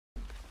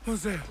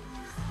Who's there?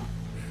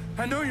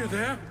 I know you're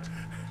there.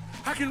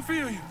 I can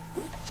feel you.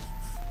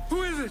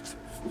 Who is it?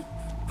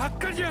 I'll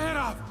cut your head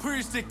off. Put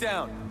your stick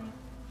down.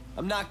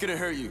 I'm not gonna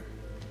hurt you.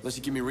 Unless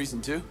you give me a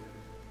reason to.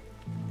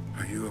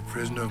 Are you a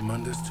prisoner of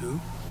Mundus too?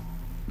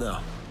 No.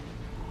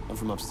 I'm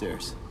from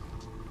upstairs.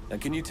 Now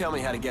can you tell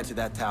me how to get to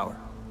that tower?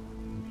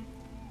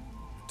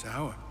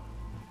 Tower?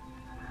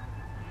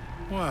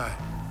 Why?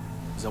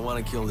 Because I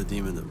want to kill the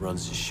demon that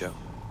runs this show.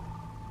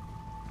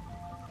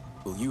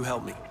 Will you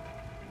help me?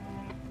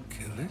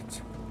 Kill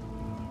it?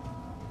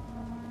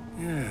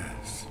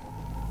 Yes.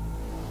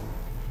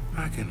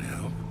 I can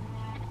help.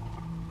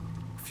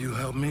 If you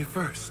help me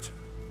first.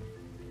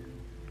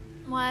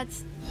 What?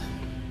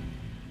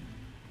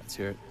 Let's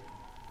hear it.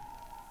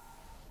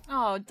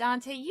 Oh,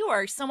 Dante, you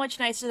are so much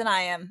nicer than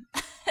I am.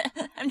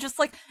 I'm just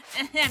like,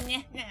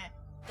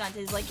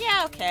 Dante's like,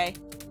 yeah, okay.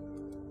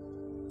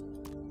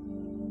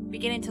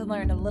 Beginning to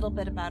learn a little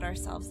bit about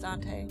ourselves,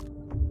 Dante.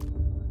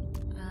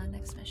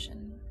 Next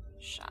mission.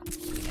 Shop. What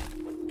do we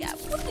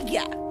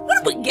got?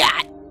 What do we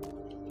got?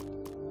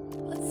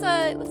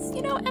 Let's,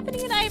 you know,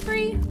 Ebony and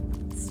Ivory.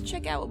 Let's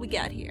check out what we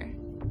got here.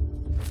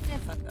 Yeah,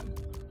 fuck them.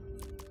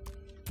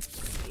 Let's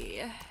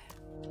see.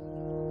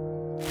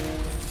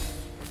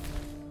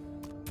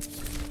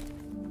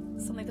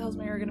 Something tells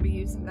me we're gonna be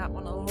using that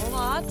one a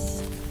lot.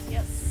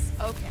 Yes.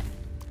 Okay.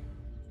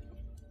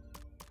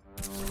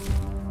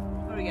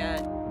 What do we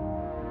got?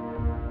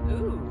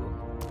 Ooh.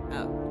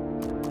 Oh.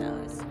 No,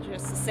 it's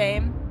just the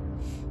same.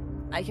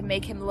 I can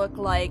make him look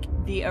like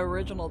the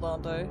original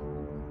Dante.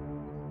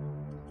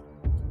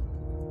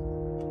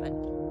 But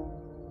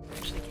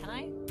actually, can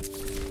I?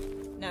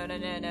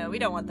 No. We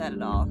don't want that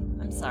at all.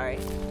 I'm sorry.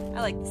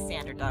 I like the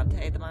standard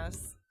Dante the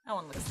most. That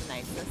one looks the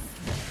nicest.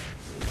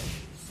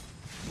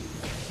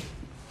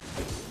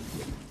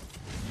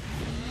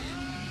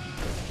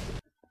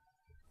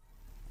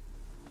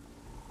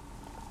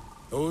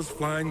 Those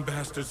flying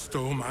bastards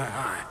stole my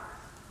eye.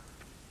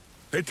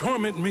 They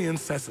torment me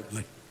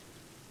incessantly.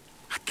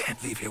 I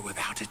can't leave here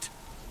without it.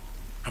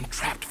 I'm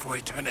trapped for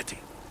eternity.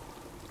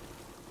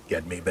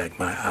 Get me back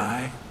my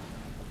eye,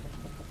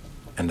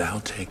 and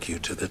I'll take you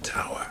to the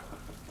tower.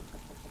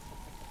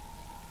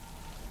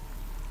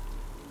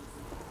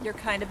 You're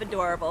kind of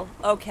adorable.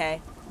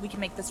 Okay, we can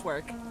make this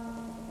work.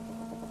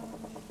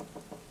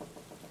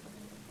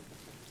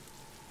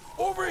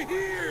 Over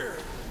here!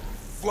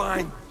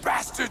 Flying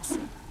bastards!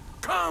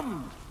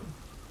 Come!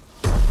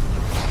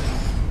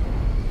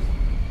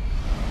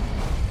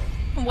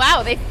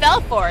 Wow, they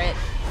fell for it.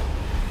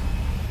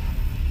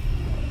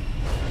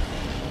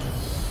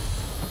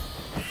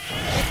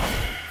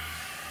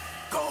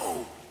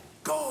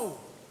 Go!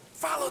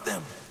 Follow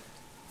them!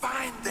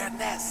 Find their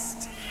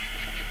nest!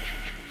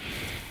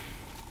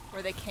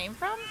 Where they came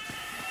from?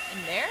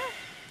 In there?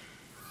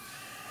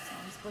 So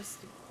I'm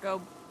supposed to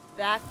go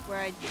back where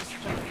I just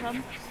jumped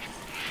from?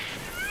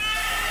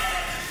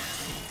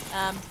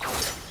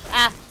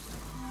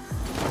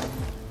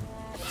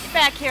 Get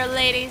back here,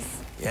 ladies.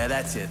 Yeah,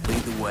 that's it.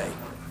 Lead the way.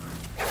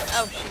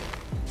 Oh, shit.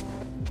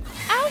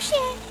 Oh,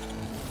 shit.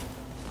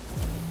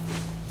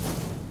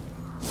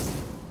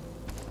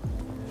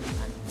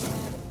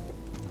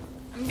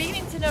 I'm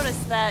beginning to notice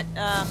that,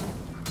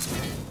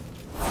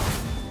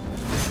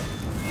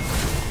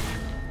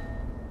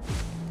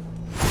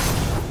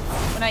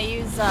 when I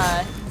use,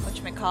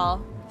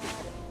 whatchamacall,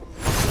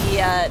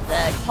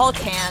 the Hulk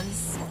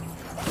hands.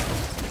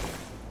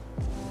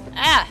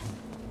 Ah!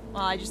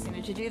 Well, I just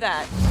needed to do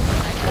that.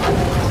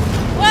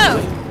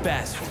 Whoa!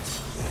 Bastards.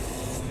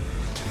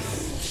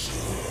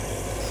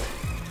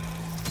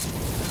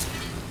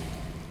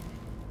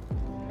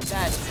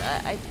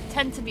 That, I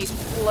tend to be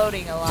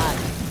floating a lot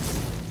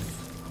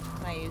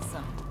when I use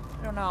them.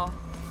 I don't know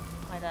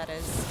why that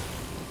is.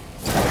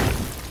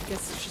 I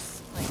guess it's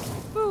just like,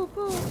 boo,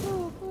 boo,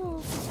 boo,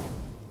 boo.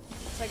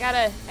 So I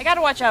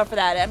gotta watch out for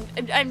that.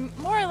 I'm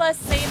more or less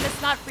saying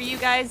this not for you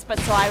guys, but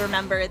so I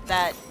remember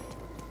that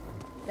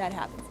that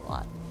happens a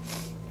lot.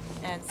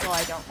 And so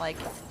I don't, like,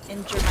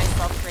 injure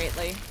myself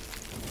greatly.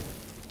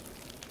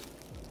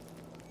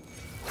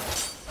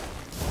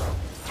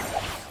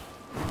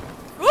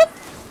 Whoop!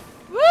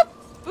 Whoop!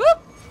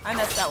 Whoop! I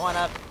messed that one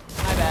up.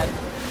 My bad.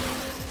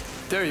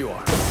 There you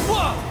are.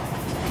 Whoa!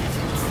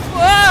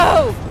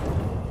 Whoa!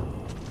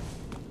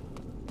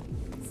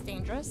 It's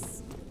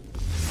dangerous.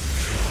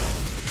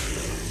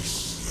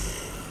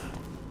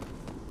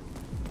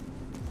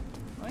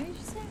 What did you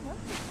say? What?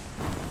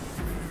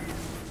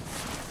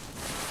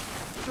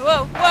 Whoa,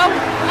 whoa, oh!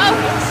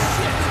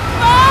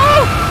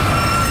 Oh!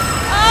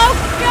 Oh,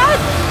 God!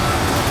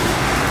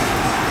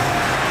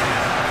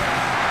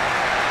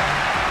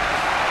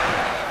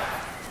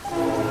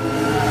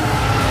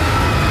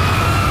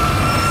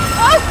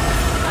 Oh!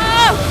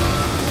 Oh!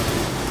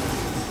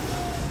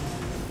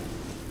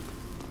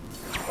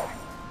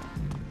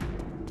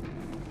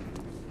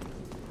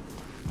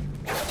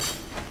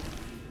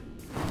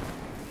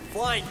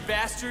 Flying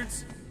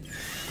bastards!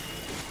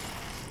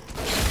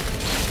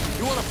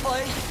 You wanna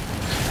play?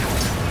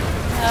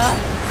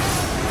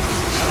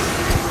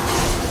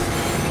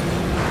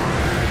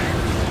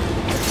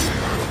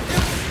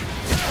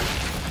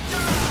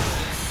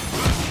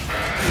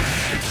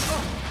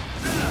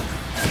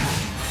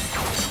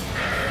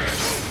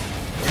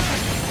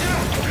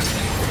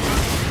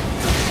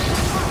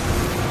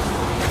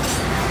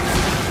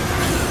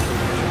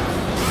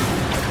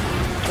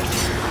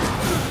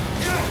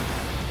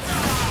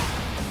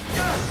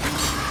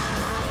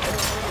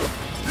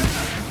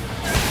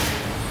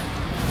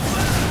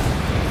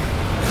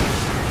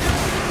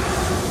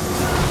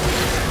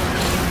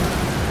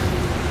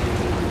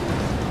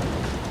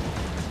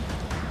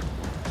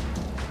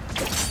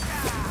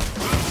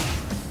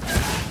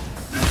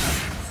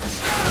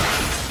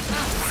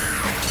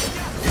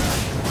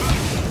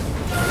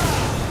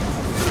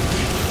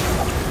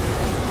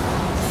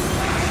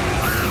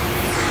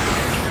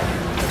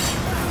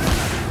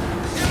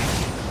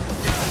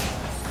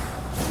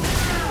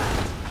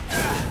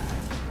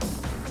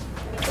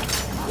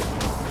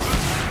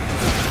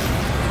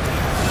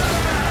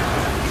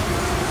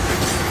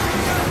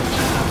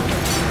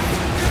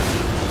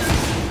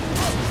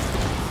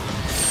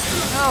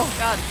 Oh,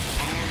 God.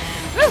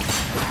 Woo!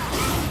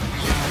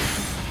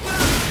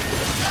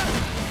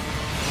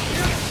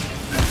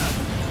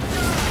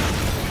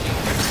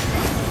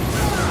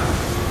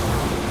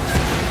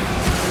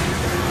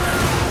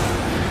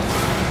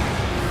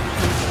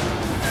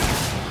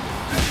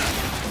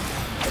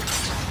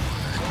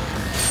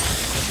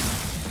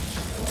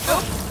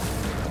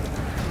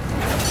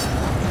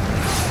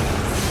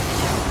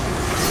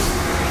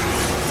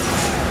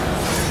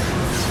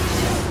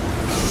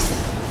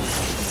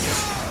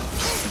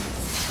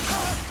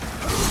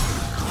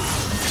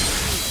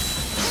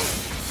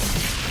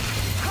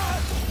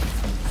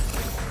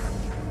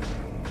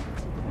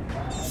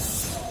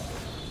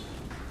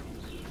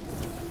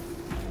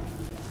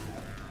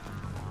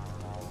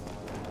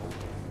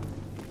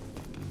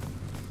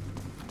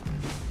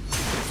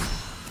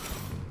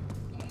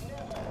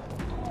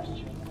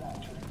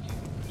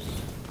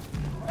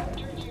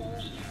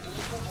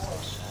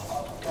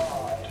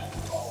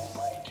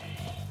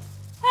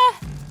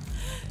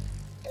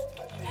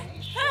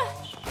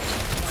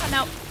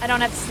 I don't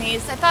have to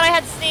sneeze. I thought I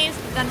had to sneeze,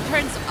 but then it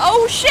turns.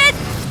 Oh shit!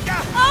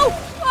 Oh!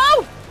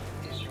 Oh!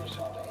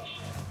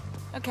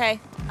 Okay.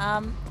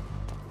 I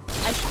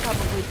should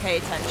probably pay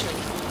attention.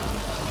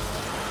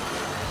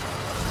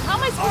 How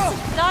am I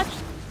supposed to dodge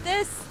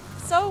this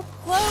so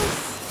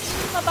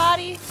close to my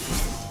body?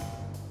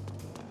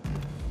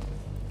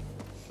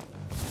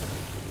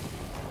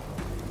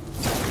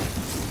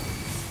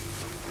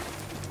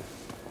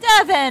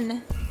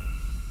 Devin!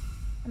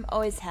 I'm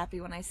always happy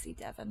when I see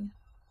Devin.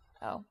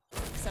 Oh,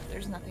 except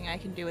there's nothing I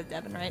can do with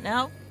Devin right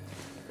now,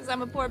 because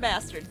I'm a poor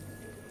bastard.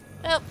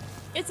 Well,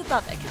 it's a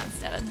thought that counts,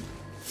 Devin.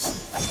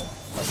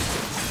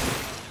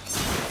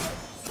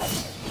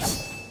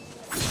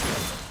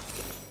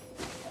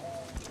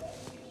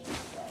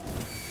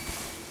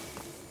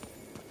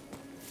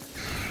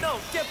 No,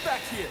 get back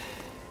here!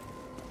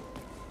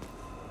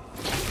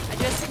 I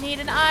just need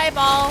an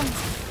eyeball.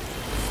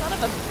 Son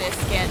of a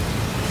biscuit.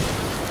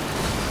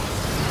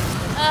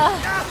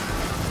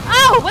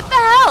 Oh, what the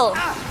hell?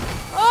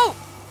 Oh!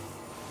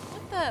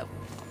 What the?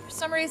 For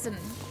some reason,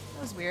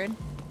 that was weird.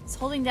 I was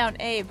holding down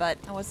A, but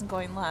I wasn't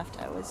going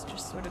left. I was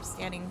just sort of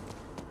standing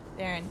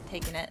there and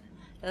taking it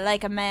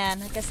like a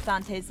man. I guess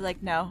Dante's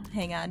like, no,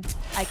 hang on.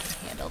 I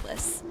can handle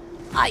this.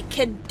 I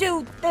can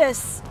do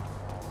this!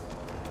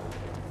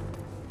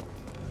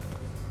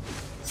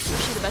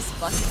 Wish you the best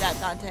of luck with that,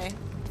 Dante.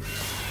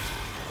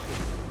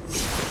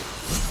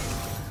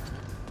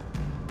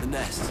 The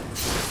nest.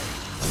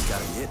 That's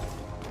gotta be it.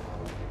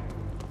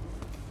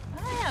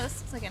 Oh yeah, this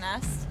looks like a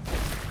nest.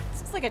 This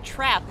looks like a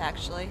trap,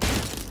 actually.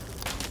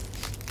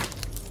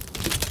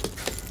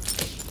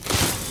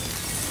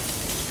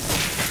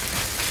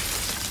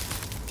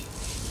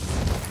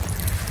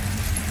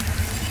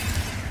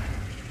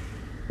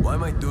 Why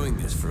am I doing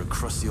this for a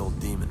crusty old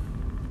demon?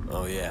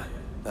 Oh yeah,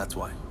 that's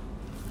why.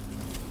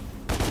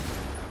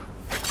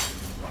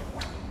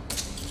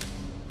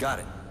 Got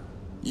it.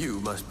 You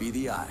must be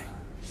the eye.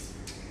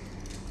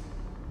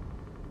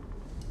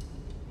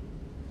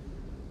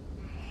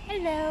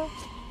 Hello.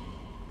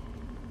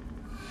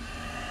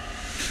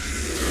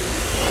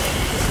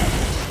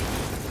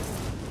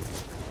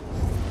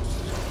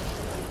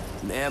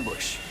 An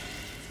ambush.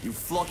 You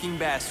flunking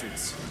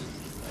bastards.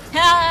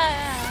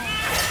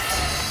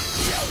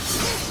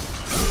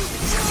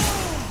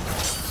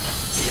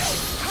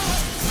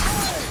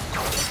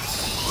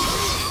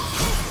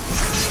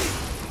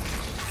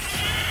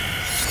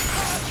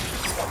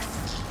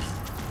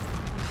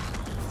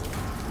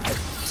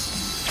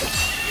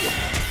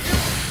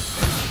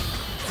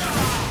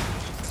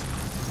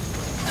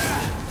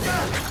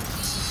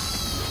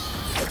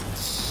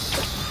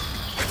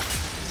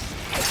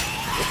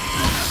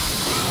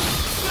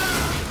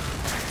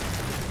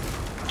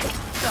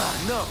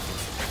 No.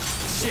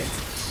 Shit.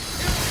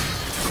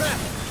 Crap.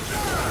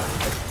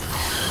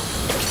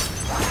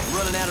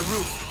 Running out of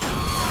room.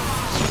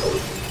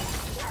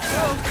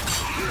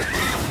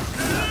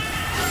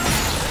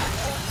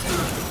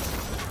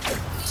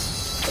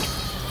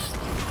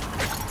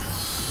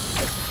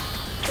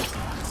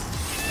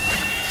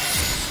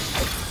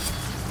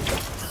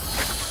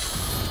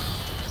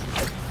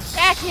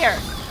 Back here.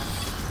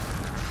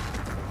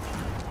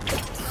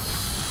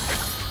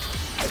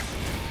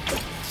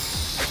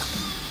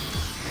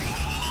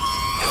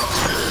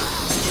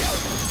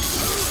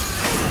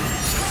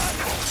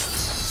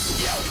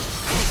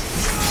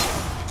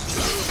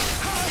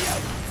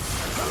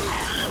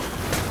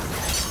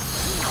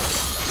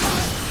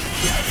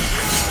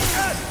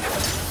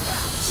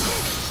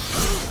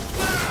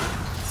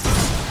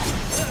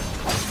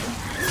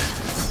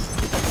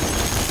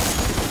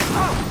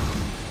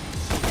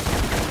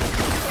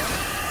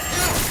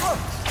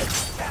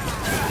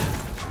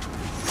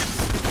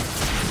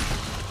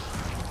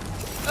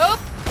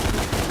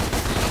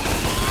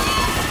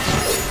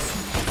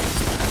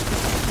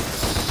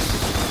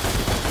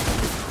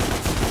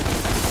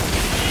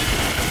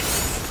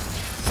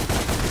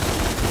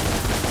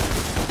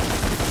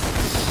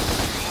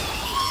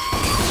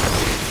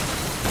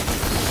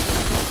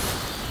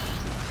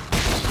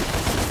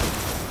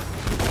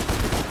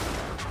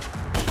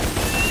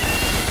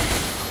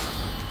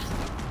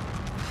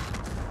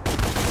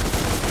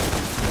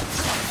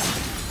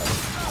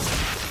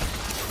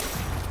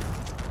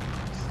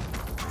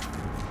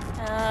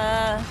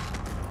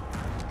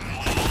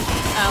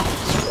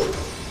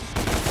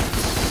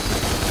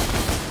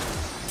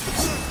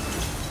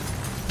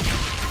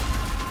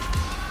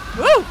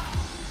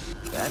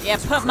 Yeah,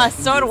 put my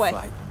sword away.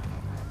 Fight.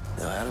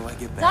 Now how do I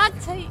get back?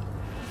 Dante,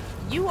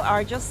 you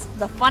are just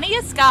the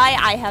funniest guy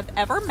I have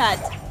ever met.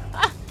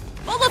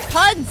 Full of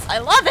puns. I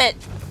love it.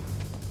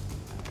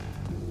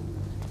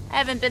 I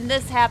haven't been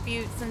this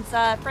happy since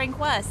Frank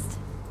West.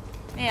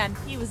 Man,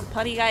 he was a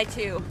punny guy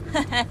too.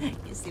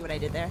 You see what I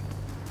did there?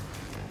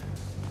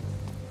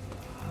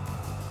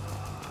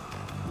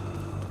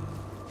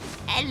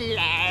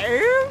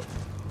 Hello.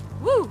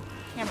 Woo,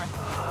 camera.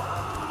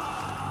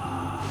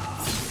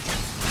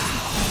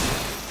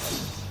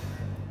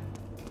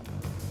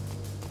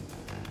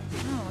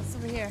 Oh, what's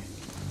over here?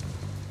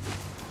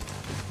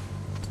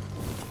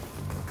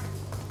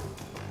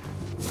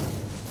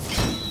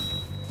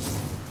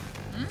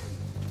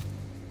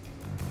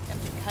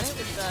 Cut it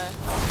with the...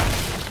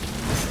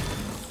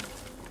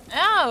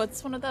 Oh,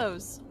 it's one of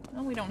those.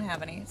 Well, we don't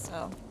have any,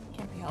 so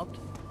can't be helped.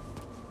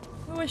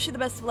 We wish you the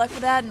best of luck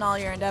with that and all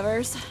your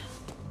endeavors.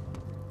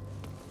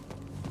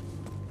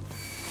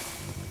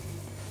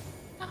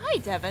 Oh, hi,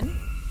 Devin.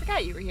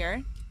 Forgot you were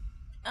here.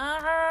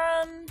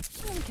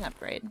 We can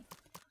upgrade.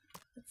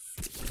 Let's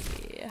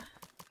see.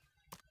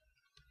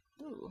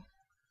 Ooh.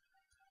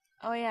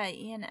 Oh yeah,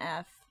 E and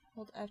F.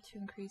 Hold F to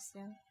increase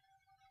down.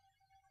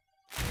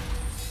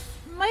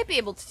 Might be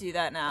able to do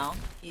that now.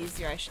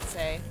 Easier, I should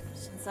say.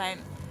 Since I'm...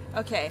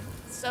 Okay,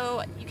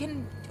 so you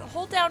can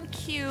hold down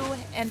Q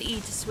and E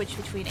to switch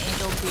between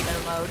Angel and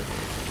Demon mode.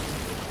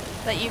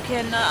 But you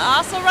can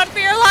also run for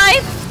your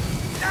life!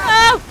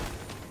 Oh!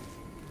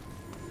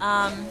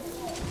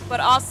 But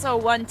also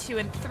 1, 2,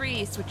 and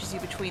 3 switches you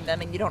between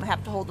them, and you don't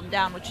have to hold them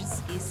down, which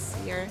is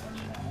easier.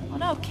 Oh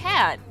no,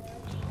 Cat!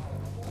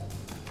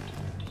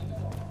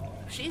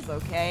 She's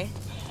okay.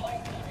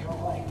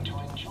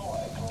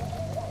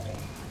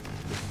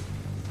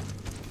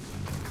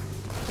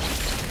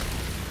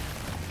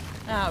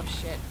 Oh,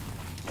 shit.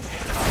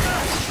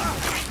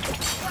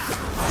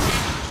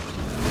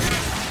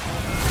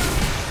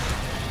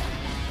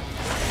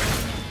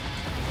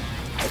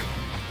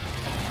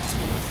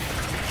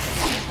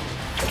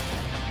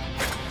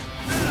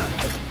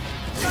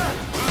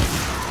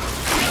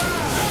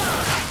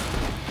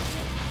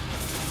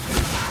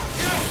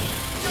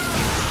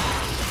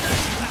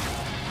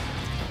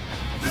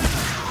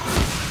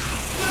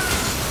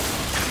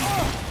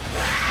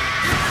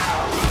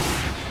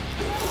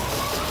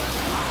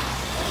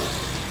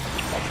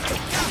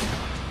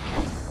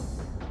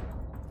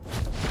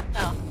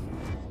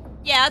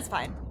 Yeah, that's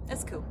fine.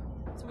 That's cool.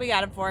 That's what we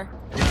got him for.